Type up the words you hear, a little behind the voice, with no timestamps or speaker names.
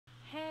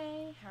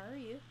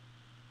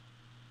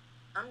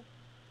I'm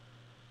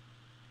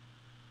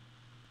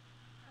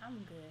I'm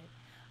good.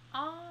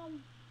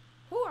 Um,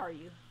 who are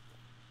you,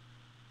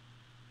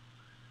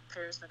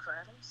 Paris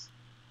McCradams.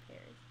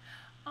 Paris?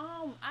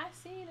 I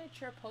seen that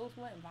your post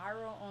went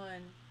viral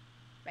on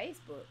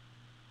Facebook.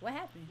 What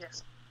happened?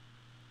 Yes.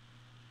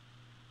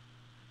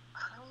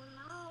 I don't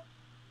know.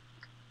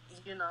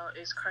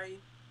 It's crazy.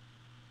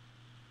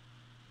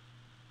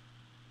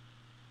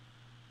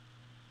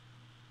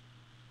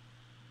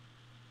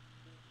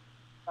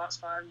 Fox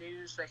 5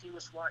 News that he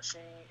was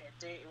watching, and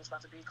then it was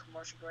about to be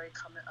commercial break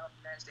coming up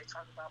next. They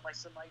talk about like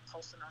somebody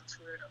posting on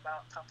Twitter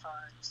about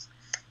Popeyes,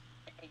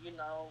 and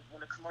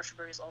when the commercial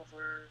break is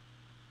over,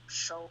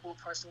 show who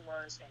the person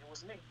was, and it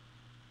was me.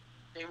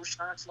 They were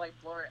trying to like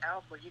blur it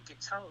out, but you could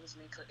tell it was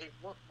me because it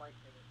looked like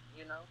me.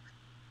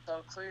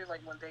 So clearly,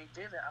 like when they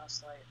did it, I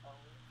was like, oh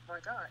my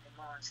god, am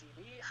I on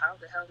TV? How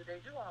the hell did they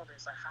do all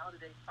this? Like, how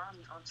did they find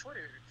me on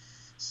Twitter?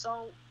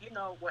 So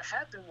what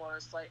happened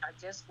was like I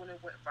guess when it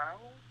went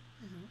viral,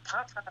 Mm-hmm.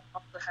 Popeye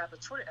also have a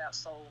Twitter app,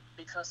 so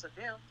because of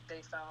them,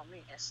 they found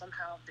me, and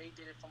somehow they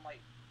did it from like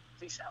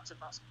reach out to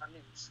Fox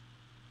News,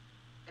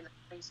 and it's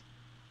crazy.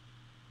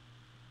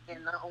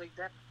 And not only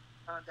that,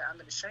 that I'm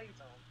in the shade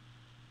room.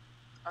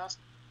 Also,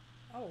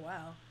 Oh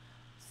wow.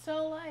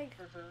 So like,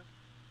 hmm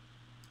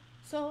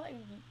so like,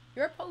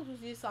 your post was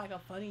just like a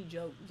funny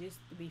joke, just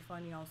to be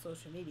funny on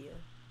social media,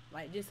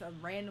 like just a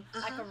random,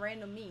 like hmm a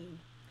random meme,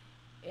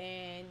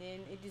 and then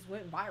it just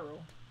went viral.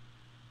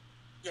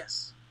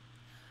 yes.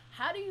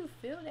 How do you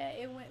feel that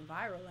it went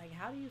viral? Like,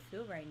 how do you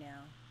feel right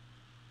now?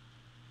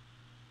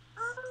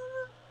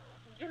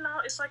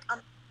 It's like I'm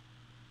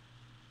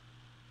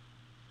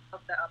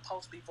that I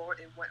post before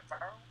it went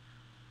viral,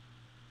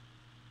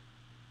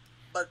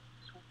 but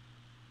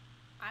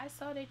I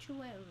saw that you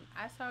went.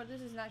 I saw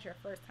this is not your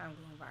first time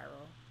going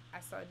viral. I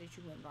saw that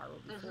you went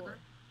viral before. hmm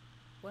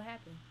What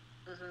happened?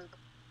 hmm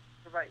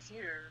right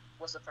here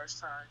was the first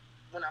time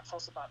when I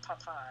posted about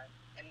Popeye,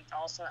 and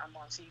also I'm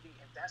on TV,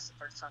 and that's the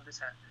first time this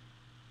happened.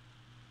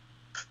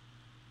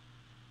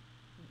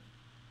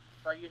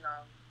 But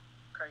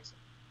crazy.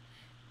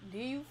 Do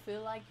you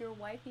feel like you're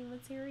wifey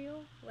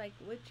material? Like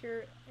what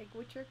you're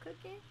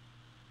cooking?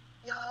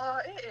 Yeah,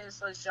 it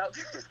is a joke.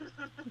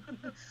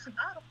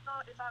 I don't know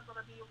if I'm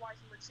gonna be a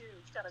wifey material.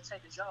 You gotta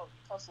take a joke.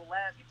 You supposed to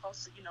laugh. You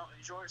supposed to,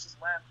 enjoy it,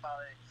 just laugh about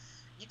it.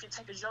 You can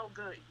take a joke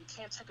good. If you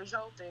can't take a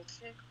joke, then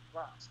kick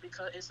rocks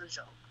because it's a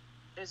joke.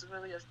 It's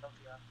really a joke,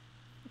 y'all.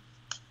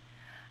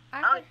 I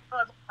I heard. don't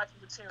know if I'm wifey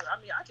material.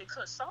 I mean, I can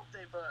cook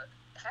something, but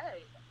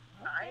hey,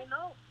 I Okay. ain't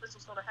know this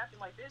was gonna happen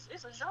like this.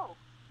 It's a joke.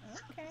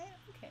 Okay.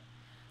 Okay.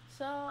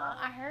 So Uh,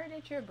 I heard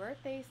that your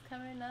birthday's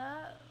coming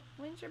up.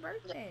 When's your yeah,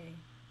 birthday?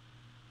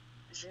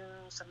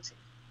 June 17th.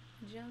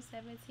 June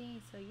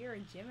 17th. So you're a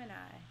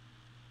Gemini.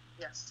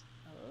 Yes.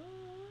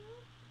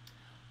 Oh.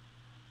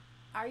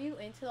 Are you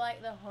into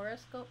like the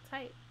horoscope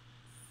type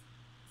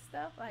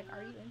stuff? Like,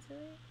 are you into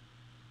it?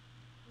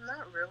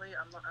 Not really.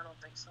 I'm not. I don't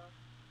think so.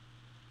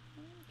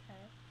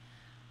 Okay.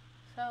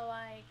 So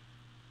like,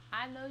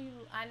 I know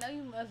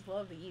you must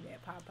love to eat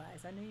at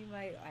Popeyes. I know you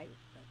might like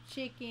the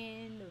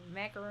chicken, the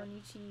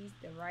macaroni cheese,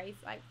 the rice.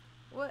 Like,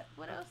 what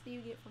else do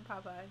you get from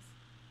Popeyes?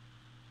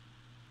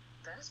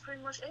 That's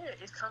pretty much it.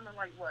 It's kind of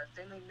like what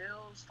family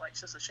meals, like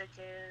just a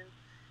chicken,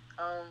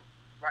 um,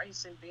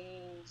 rice and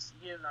beans,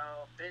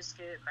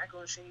 biscuit,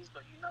 macaroni and cheese.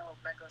 But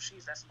macaroni and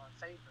cheese, that's my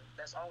favorite.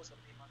 That's always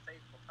gonna be my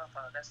favorite for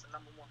Popeye. That's the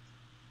number one.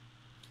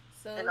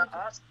 So, And I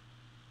also,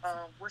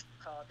 what's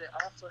it called? They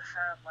also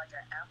have like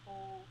an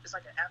apple. It's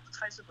like an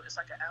appetizer, but it's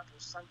like an apple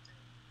something,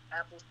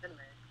 apple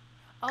cinnamon.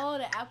 oh,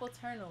 the apple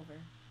turnover.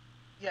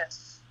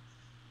 Yes.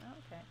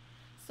 Okay.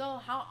 So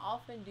how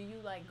often do you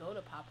like go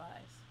to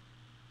Popeyes?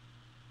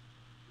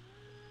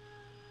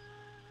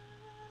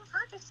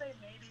 I can say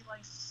maybe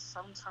like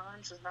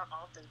sometimes, just not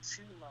often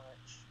too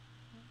much.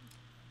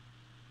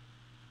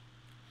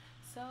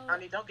 I So,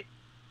 mean, don't get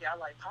yeah, I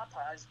like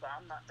Popeyes, but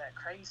I'm not that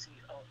crazy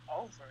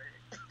over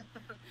it.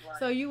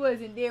 so Like, you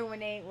wasn't there when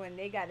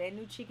they got that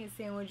new chicken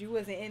sandwich. You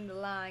wasn't in the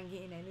line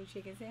getting that new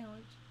chicken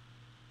sandwich.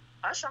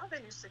 I tried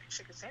that new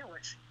chicken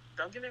sandwich.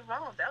 Don't get me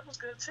wrong, that was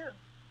good too.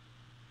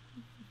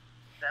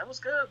 That was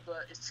good,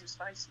 but it's too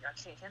spicy. I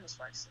can't handle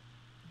spicy.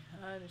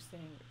 I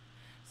understand.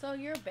 So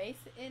you're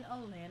based in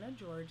Atlanta,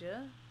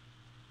 Georgia.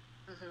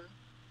 hmm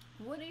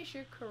What is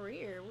your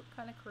career? What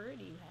kind of career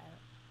do you have?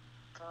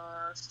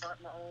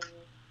 Start my own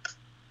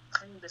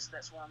cleaning business.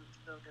 That's what I'm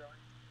still doing.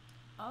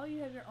 Oh,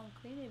 you have your own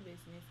cleaning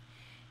business.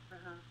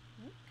 hmm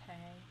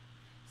Okay.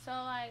 So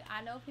like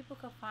I know people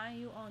can find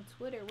you on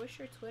Twitter. What's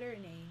your Twitter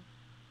name?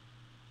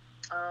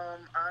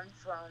 I'm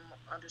from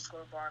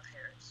underscore bar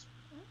Paris.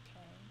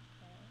 Okay.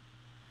 Okay.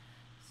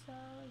 So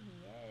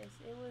yes,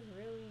 it was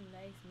really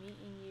nice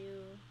meeting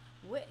you.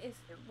 What is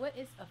what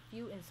is a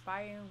few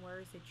inspiring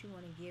words that you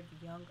want to give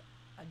young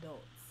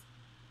adults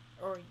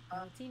or Uh,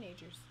 young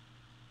teenagers?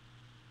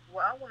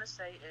 what I want to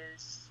say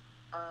is,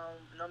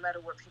 no matter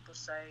what people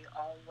say,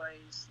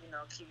 always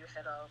keep your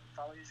head up,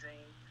 follow your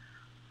dream.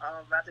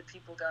 Rather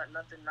people got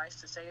nothing nice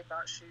to say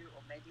about you,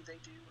 or maybe they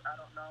do. I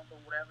don't know, but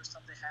whatever,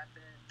 something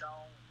happened,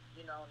 don't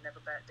never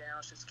back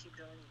down. Just keep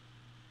doing you.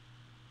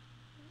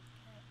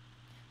 Okay.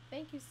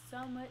 Thank you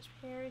so much,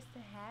 Paris,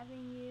 for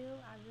having you.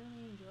 I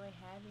really enjoy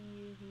having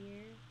you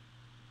here.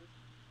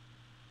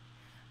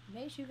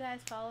 Make sure you guys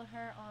follow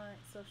her on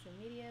social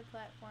media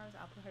platforms.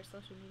 I'll put her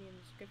social media in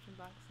the description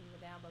box and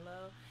down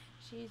below.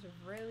 She's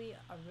really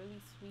a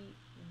really sweet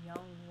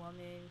young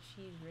woman.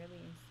 She's really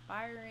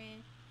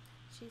inspiring.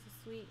 She's a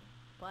sweet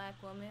black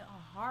woman, a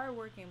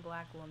hardworking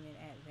black woman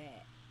at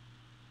that.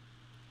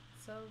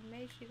 So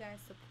make sure you guys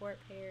support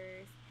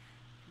Paris.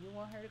 If you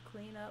want her to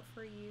clean up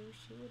for you,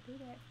 she will do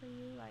that for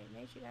you. Like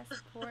make sure you guys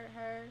support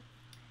her.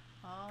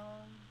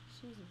 Um,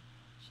 she's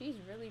she's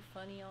really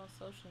funny on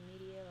social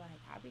media.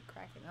 Like I be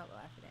cracking up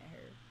laughing at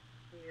her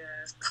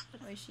Yes.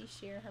 when she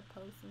share her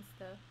posts and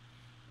stuff.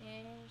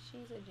 And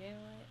she's a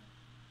genuine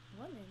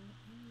woman.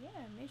 And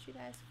yeah, make sure you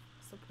guys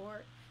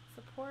support,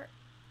 support,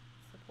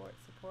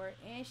 support.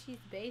 And she's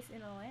based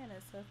in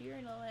Atlanta. So if you're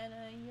in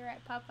Atlanta and you're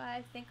at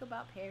Popeyes, think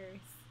about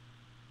Paris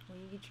when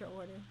you get your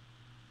order.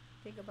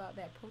 Think about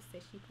that post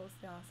that she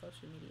posted on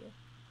social media.